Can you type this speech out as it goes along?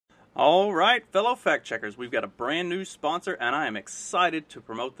All right, fellow fact checkers, we've got a brand new sponsor, and I am excited to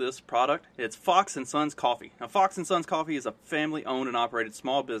promote this product. It's Fox & Sons Coffee. Now, Fox & Sons Coffee is a family-owned and operated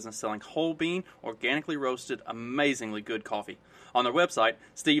small business selling whole bean, organically roasted, amazingly good coffee. On their website,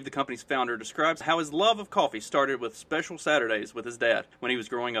 Steve, the company's founder, describes how his love of coffee started with special Saturdays with his dad when he was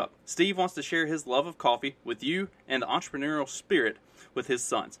growing up. Steve wants to share his love of coffee with you and the entrepreneurial spirit with his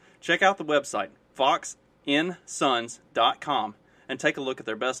sons. Check out the website, foxnsons.com. and take a look at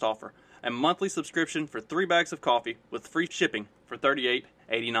their best offer. A monthly subscription for 3 bags of coffee with free shipping for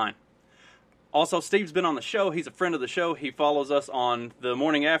 $38.89. Also, Steve's been on the show. He's a friend of the show. He follows us on the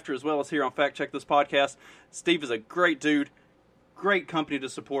morning after as well as here on Fact Check This Podcast. Steve is a great dude, great company to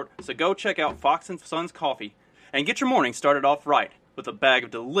support. So go check out Fox & Sons Coffee and get your morning started off right with a bag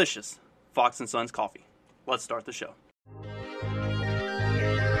of delicious Fox & Sons coffee. Let's start the show.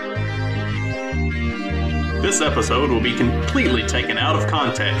 This episode will be completely taken out of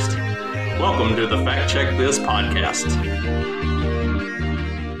context. Welcome to the Fact Check This Podcast.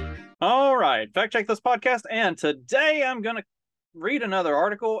 All right, Fact Check This Podcast, and today I'm going to read another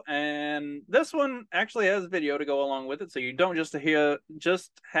article, and this one actually has video to go along with it, so you don't just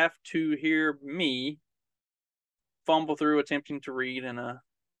have to hear me fumble through attempting to read in a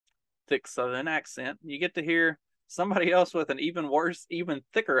thick Southern accent. You get to hear somebody else with an even worse, even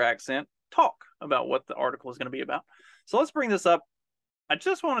thicker accent talk about what the article is going to be about. So let's bring this up. I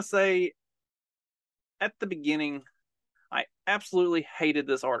just want to say at the beginning, I absolutely hated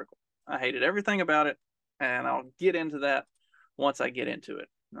this article. I hated everything about it, and I'll get into that once I get into it.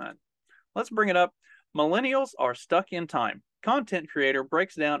 All right. Let's bring it up. Millennials are stuck in time. Content creator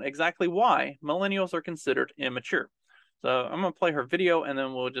breaks down exactly why millennials are considered immature. So I'm going to play her video, and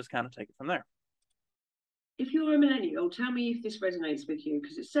then we'll just kind of take it from there. If you're a millennial, tell me if this resonates with you,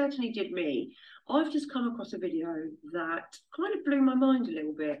 because it certainly did me. I've just come across a video that kind of blew my mind a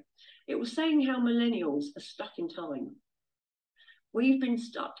little bit. It was saying how millennials are stuck in time. We've been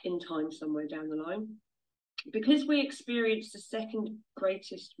stuck in time somewhere down the line. Because we experienced the second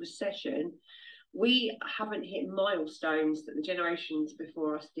greatest recession, we haven't hit milestones that the generations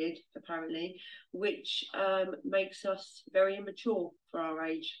before us did, apparently, which makes us very immature for our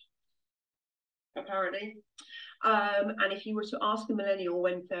age. Apparently. And if you were to ask a millennial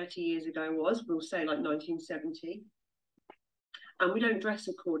when 30 years ago was, we'll say like 1970. And we don't dress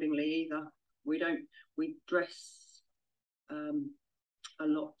accordingly either. We dress a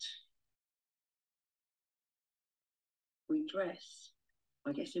lot. We dress,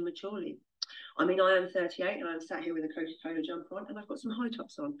 I guess, immaturely. I mean, I am 38 and I'm sat here with a Coca-Cola jumper on and I've got some high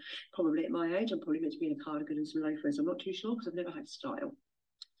tops on. Probably at my age, I'm probably meant to be in a cardigan and some loafers. I'm not too sure because I've never had style.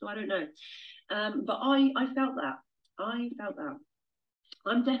 So I don't know. But I felt that. I'm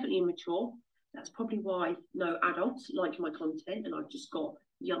definitely immature. That's probably why no adults like my content and I've just got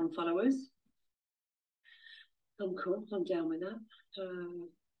young followers. I'm cool. I'm down with that.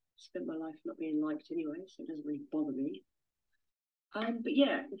 Spent my life not being liked anyway, so it doesn't really bother me. But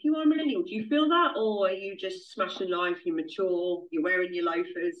yeah, if you are a millennial, do you feel that? Or are you just smashing life, you're mature, you're wearing your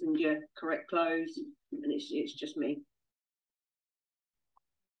loafers and your correct clothes, and it's just me?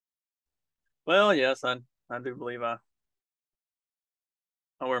 Well, yes, I do believe I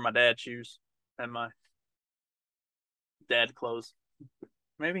wear my dad's shoes and my dad clothes.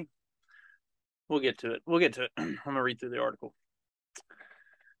 Maybe. We'll get to it. I'm going to read through the article.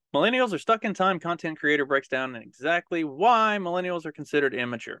 Millennials are stuck in time. Content creator breaks down exactly why millennials are considered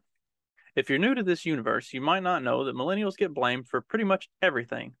immature. If you're new to this universe, you might not know that millennials get blamed for pretty much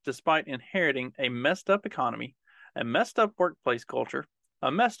everything, despite inheriting a messed up economy, a messed up workplace culture,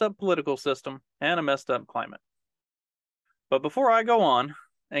 a messed up political system, and a messed up climate. But before I go on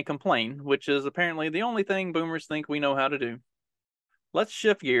and complain, which is apparently the only thing boomers think we know how to do, let's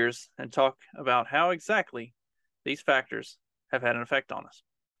shift gears and talk about how exactly these factors have had an effect on us.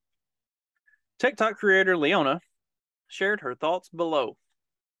 TikTok creator Leona shared her thoughts below,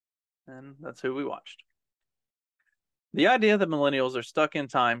 and that's who we watched. The idea that millennials are stuck in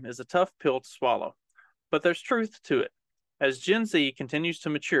time is a tough pill to swallow, but there's truth to it. As Gen Z continues to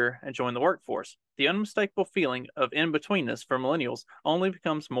mature and join the workforce, the unmistakable feeling of in-betweenness for millennials only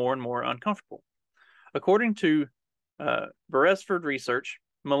becomes more and more uncomfortable. According to Beresford Research,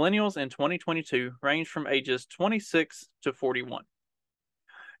 millennials in 2022 range from ages 26 to 41.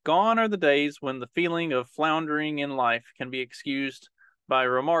 Gone are the days when the feeling of floundering in life can be excused by a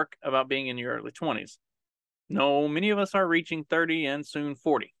remark about being in your early 20s. No, many of us are reaching 30 and soon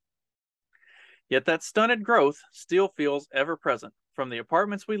 40. Yet that stunted growth still feels ever present, from the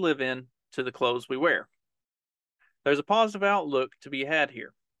apartments we live in to the clothes we wear. There's a positive outlook to be had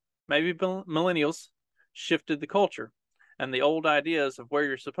here. Maybe millennials shifted the culture, and the old ideas of where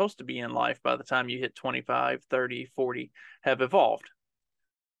you're supposed to be in life by the time you hit 25, 30, 40 have evolved.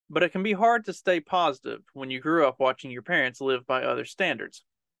 But it can be hard to stay positive when you grew up watching your parents live by other standards.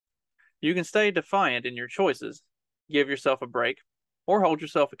 You can stay defiant in your choices, give yourself a break, or hold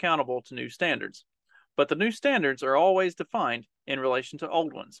yourself accountable to new standards. But the new standards are always defined in relation to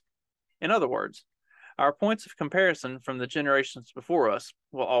old ones. In other words, our points of comparison from the generations before us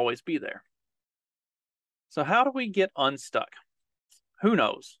will always be there. So how do we get unstuck? Who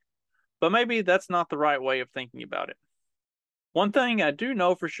knows? But maybe that's not the right way of thinking about it. One thing I do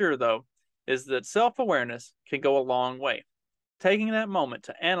know for sure, though, is that self-awareness can go a long way. Taking that moment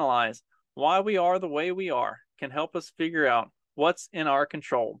to analyze why we are the way we are can help us figure out what's in our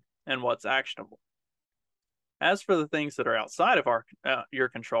control and what's actionable. As for the things that are outside of your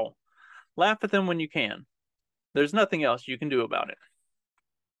control, laugh at them when you can. There's nothing else you can do about it.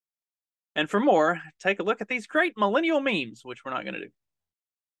 And for more, take a look at these great millennial memes, which we're not going to do.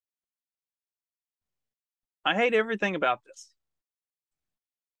 I hate everything about this.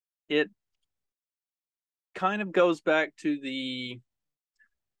 It kind of goes back to the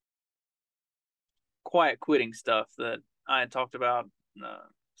quiet quitting stuff that I had talked about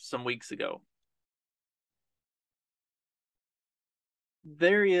some weeks ago.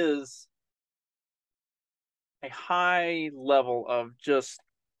 There is a high level of just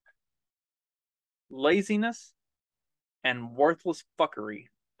laziness and worthless fuckery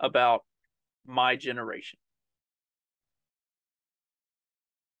about my generation.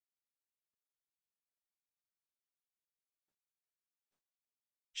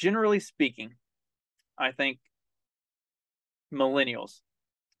 Generally speaking, I think millennials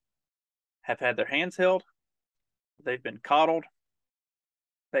have had their hands held, they've been coddled,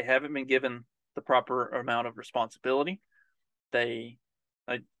 they haven't been given the proper amount of responsibility. I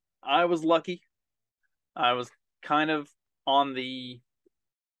was lucky. I was kind of on the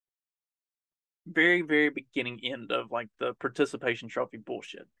very, very beginning end of like the participation trophy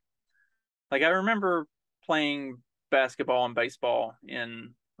bullshit. Like I remember playing basketball and baseball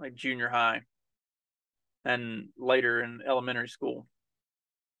in like junior high and later in elementary school.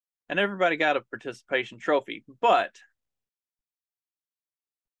 And everybody got a participation trophy, but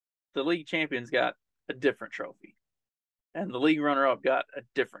the league champions got a different trophy. And the league runner up got a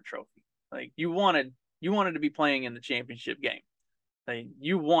different trophy. Like you wanted to be playing in the championship game. Like,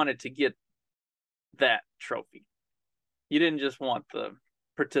 you wanted to get that trophy. You didn't just want the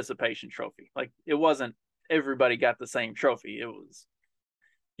participation trophy. Like it wasn't everybody got the same trophy. It was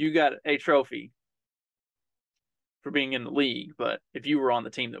you got a trophy for being in the league, but if you were on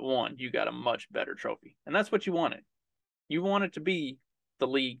the team that won, you got a much better trophy. And that's what you wanted. You wanted to be the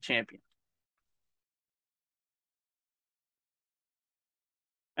league champion.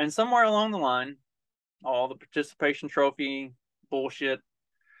 And somewhere along the line, all the participation trophy bullshit,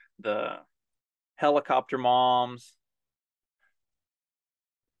 the helicopter moms,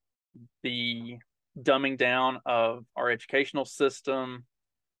 the dumbing down of our educational system,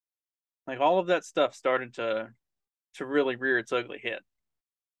 like all of that stuff started to really rear its ugly head.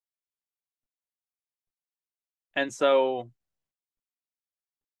 And so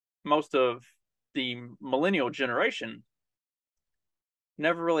most of the millennial generation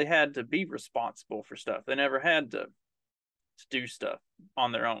never really had to be responsible for stuff. They never had to do stuff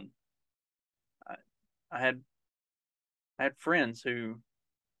on their own. I had friends who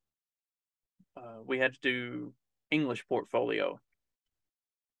we had to do English portfolio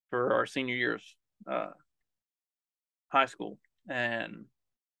for our senior years high school, and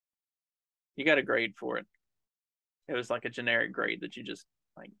you got a grade for it. It was like a generic grade that you just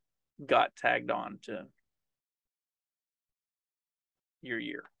like got tagged on to your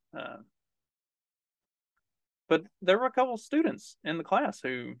year. But there were a couple of students in the class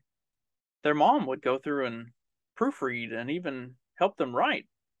who their mom would go through and proofread and even help them write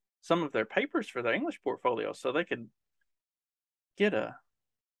some of their papers for their English portfolio so they could get a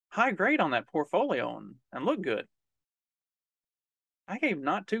high grade on that portfolio and look good. I gave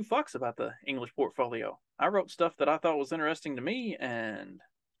not two fucks about the English portfolio. I wrote stuff that I thought was interesting to me and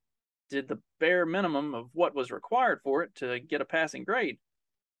did the bare minimum of what was required for it to get a passing grade.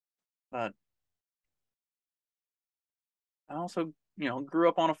 But I also, grew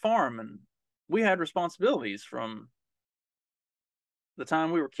up on a farm, and we had responsibilities from the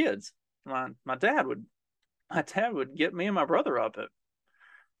time we were kids. My dad would get me and my brother up at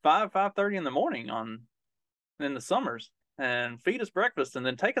 5:30 in the morning in the summers and feed us breakfast and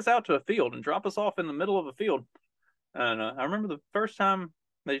then take us out to a field and drop us off in the middle of a field. And I remember the first time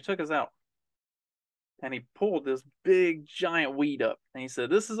that he took us out, and he pulled this big giant weed up, and he said,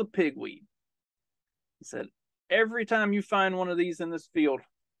 "This is a pigweed." He said, every time you find one of these in this field,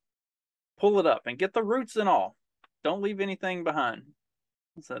 pull it up and get the roots and all. Don't leave anything behind.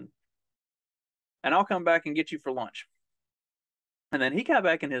 I said, and I'll come back and get you for lunch. And then he got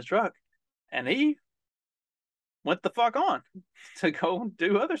back in his truck and he went the fuck on to go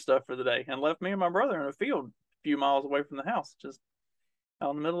do other stuff for the day and left me and my brother in a field a few miles away from the house, just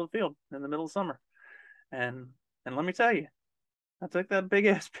out in the middle of the field in the middle of summer. And let me tell you, I took that big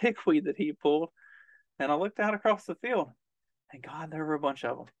ass pigweed that he pulled and I looked out across the field and God, there were a bunch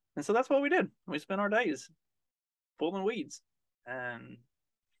of them. And so that's what we did. We spent our days pulling weeds and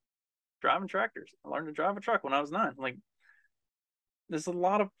driving tractors. I learned to drive a truck when I was 9. Like, there's a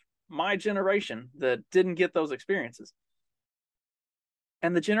lot of my generation that didn't get those experiences.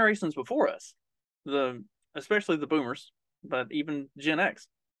 And the generations before us, especially the boomers, but even Gen X,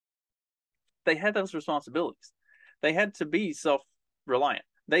 they had those responsibilities. They had to be self-reliant.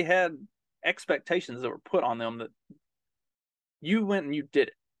 They had expectations that were put on them that you went and you did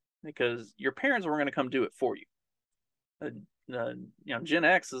it because your parents were going to come do it for you. Gen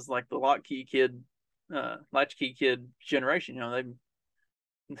X is like the latchkey kid generation.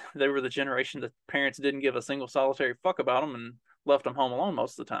 They were the generation that parents didn't give a single solitary fuck about them and left them home alone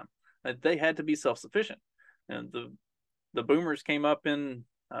most of the time. They had to be self-sufficient. And the boomers came up in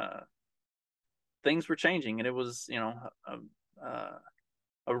things were changing, and it was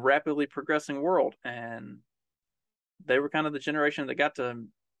a rapidly progressing world, and they were kind of the generation that got to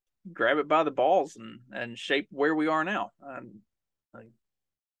grab it by the balls and shape where we are now.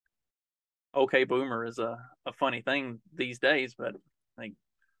 Okay, boomer is a funny thing these days, but like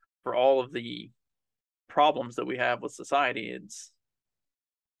for all of the problems that we have with society, it's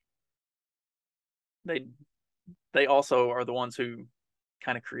they also are the ones who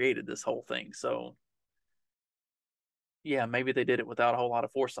kind of created this whole thing. So yeah, maybe they did it without a whole lot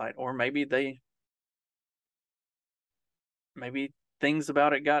of foresight, or maybe things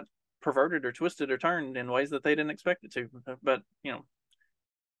about it got perverted or twisted or turned in ways that they didn't expect it to. But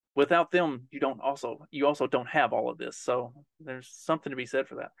without them, you also don't have all of this. So there's something to be said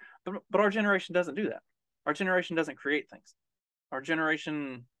for that. But our generation doesn't do that. Our generation doesn't create things. Our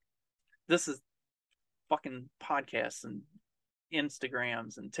generation, this is fucking podcasts and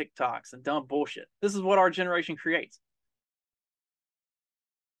Instagrams and TikToks and dumb bullshit. This is what our generation creates.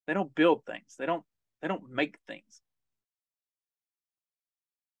 They don't build things. They don't make things.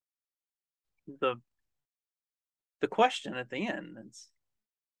 The question at the end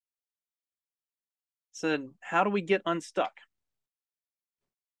said, how do we get unstuck?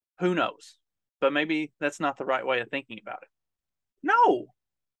 Who knows? But maybe that's not the right way of thinking about it. No.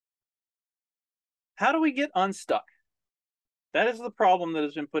 How do we get unstuck? That is the problem that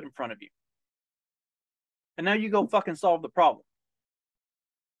has been put in front of you. And now you go fucking solve the problem.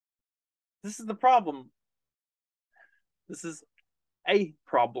 This is the problem. This is a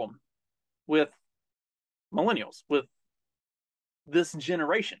problem with millennials, with this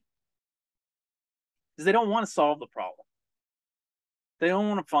generation. Is they don't want to solve the problem. They don't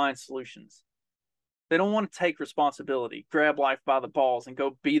want to find solutions. They don't want to take responsibility, grab life by the balls, and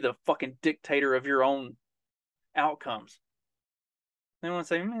go be the fucking dictator of your own outcomes. They want to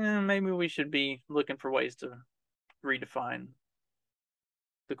say, maybe we should be looking for ways to redefine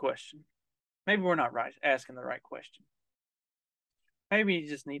the question. Maybe we're not asking the right question. Maybe you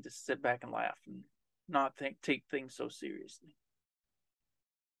just need to sit back and laugh and not take things so seriously.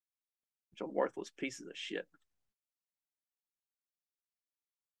 Bunch of worthless pieces of shit.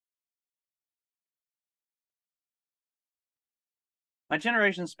 My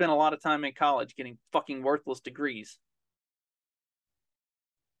generation spent a lot of time in college getting fucking worthless degrees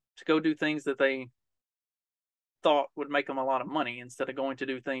to go do things that they thought would make them a lot of money instead of going to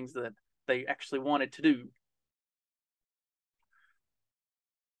do things that they actually wanted to do.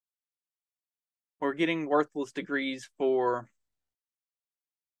 We're getting worthless degrees for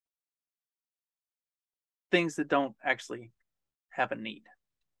things that don't actually have a need.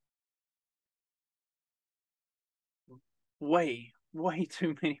 Way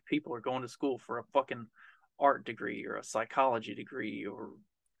too many people are going to school for a fucking art degree or a psychology degree or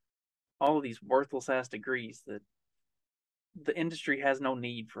all of these worthless ass degrees that the industry has no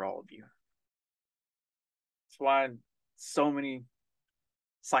need for all of you. That's why so many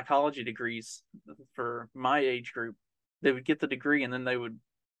psychology degrees for my age group, they would get the degree and then they would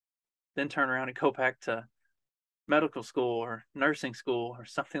then turn around and go back to medical school or nursing school or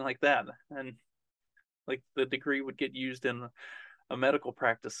something like that. And like the degree would get used in a medical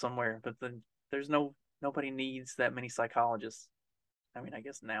practice somewhere, but then nobody needs that many psychologists. I mean, I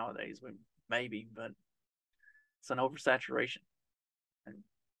guess nowadays maybe, but it's an oversaturation. And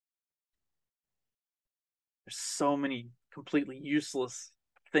There's so many completely useless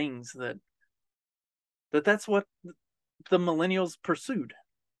things that's what the millennials pursued,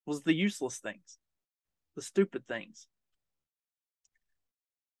 was the useless things, the stupid things.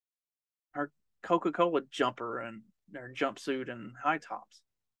 Our Coca-Cola jumper and their jumpsuit and high tops.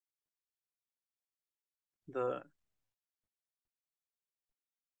 The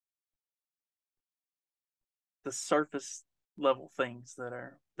surface level things that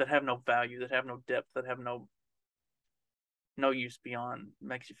have no value, that have no depth, that have no use beyond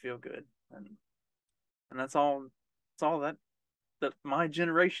makes you feel good. And that's all that my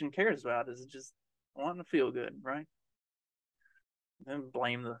generation cares about, is just wanting to feel good, right? And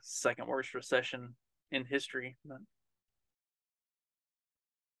blame the second worst recession in history. But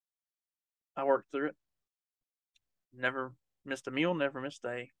I worked through it. Never missed a meal, never missed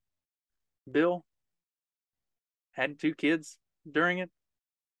a bill. Had 2 kids during it.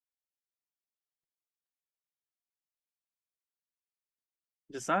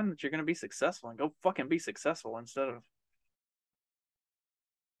 Deciding that you're going to be successful, and go fucking be successful, instead of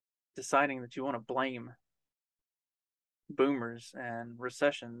deciding that you want to blame boomers and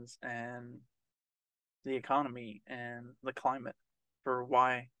recessions and the economy and the climate for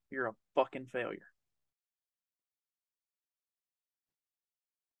why you're a fucking failure.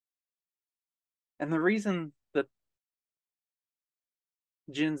 And the reason that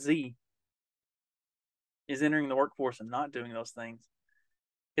Gen Z is entering the workforce and not doing those things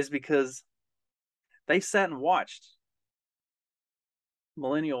is because they sat and watched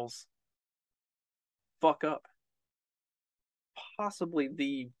millennials fuck up possibly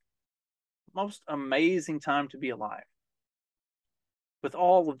the most amazing time to be alive, with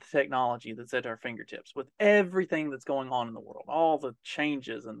all of the technology that's at our fingertips, with everything that's going on in the world, all the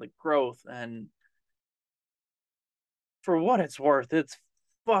changes and the growth. And for what it's worth, it's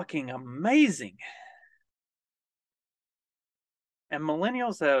fucking amazing. And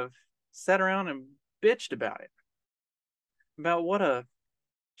millennials have sat around and bitched about it, about what a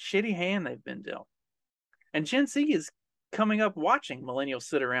shitty hand they've been dealt. And Gen Z is coming up watching millennials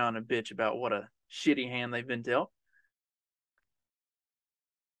sit around and bitch about what a shitty hand they've been dealt.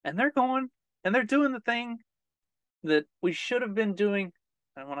 And they're going and they're doing the thing that we should have been doing.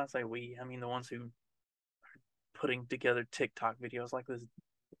 And when I say we, I mean the ones who are putting together TikTok videos like this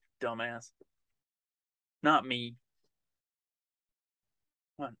dumbass. Not me.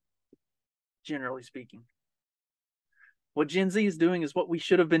 Well, generally speaking. What Gen Z is doing is what we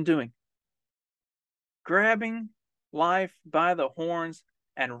should have been doing. Grabbing life by the horns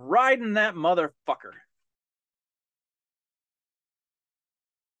and riding that motherfucker.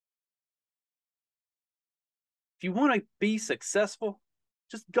 If you want to be successful,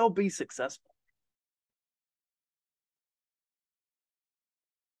 just go be successful.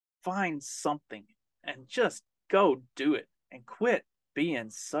 Find something and just go do it, and quit being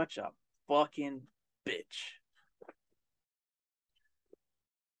such a fucking bitch.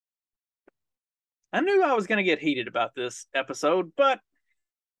 I knew I was going to get heated about this episode, but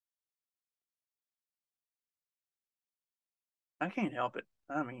I can't help it.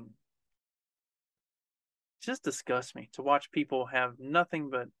 I mean, it just disgusts me to watch people have nothing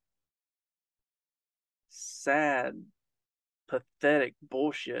but sad, pathetic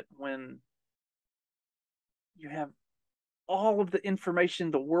bullshit when you have all of the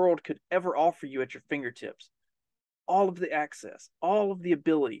information the world could ever offer you at your fingertips, all of the access, all of the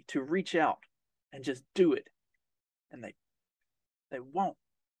ability to reach out and just do it. And they won't.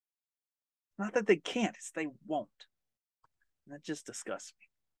 Not that they can't, it's they won't. And that just disgusts me.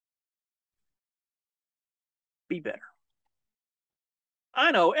 Be better.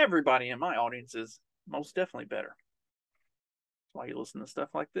 I know everybody in my audience is most definitely better. That's why you listen to stuff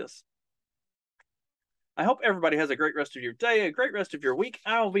like this. I hope everybody has a great rest of your day, a great rest of your week.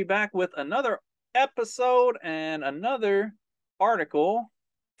 I will be back with another episode and another article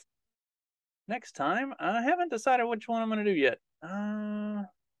next time. I haven't decided which one I'm going to do yet.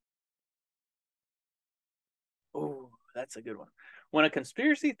 Oh, that's a good one. When a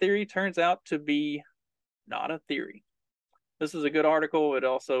conspiracy theory turns out to be not a theory. This is a good article. It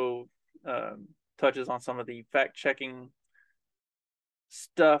also touches on some of the fact-checking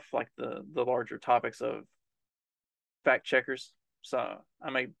stuff, like the larger topics of fact checkers. So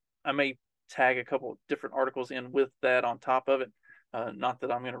I may tag a couple of different articles in with that on top of it. Not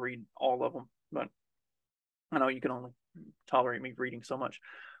that I'm going to read all of them, but I know you can only tolerate me reading so much.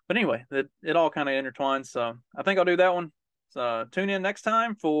 But anyway, it all kind of intertwines. So I think I'll do that one. So tune in next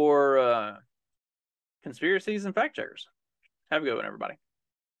time for conspiracies and fact checkers. Have a good one, everybody.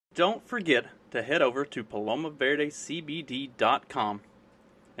 Don't forget to head over to PalomaVerdeCBD.com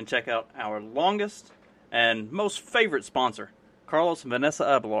and check out our longest and most favorite sponsor, Carlos and Vanessa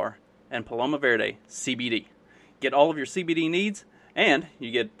Abelar and Paloma Verde CBD. Get all of your CBD needs, and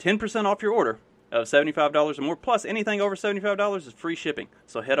you get 10% off your order of $75 or more, plus anything over $75 is free shipping.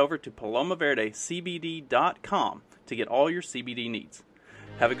 So head over to palomaverdecbd.com to get all your CBD needs.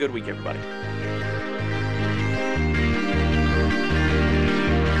 Have a good week, everybody.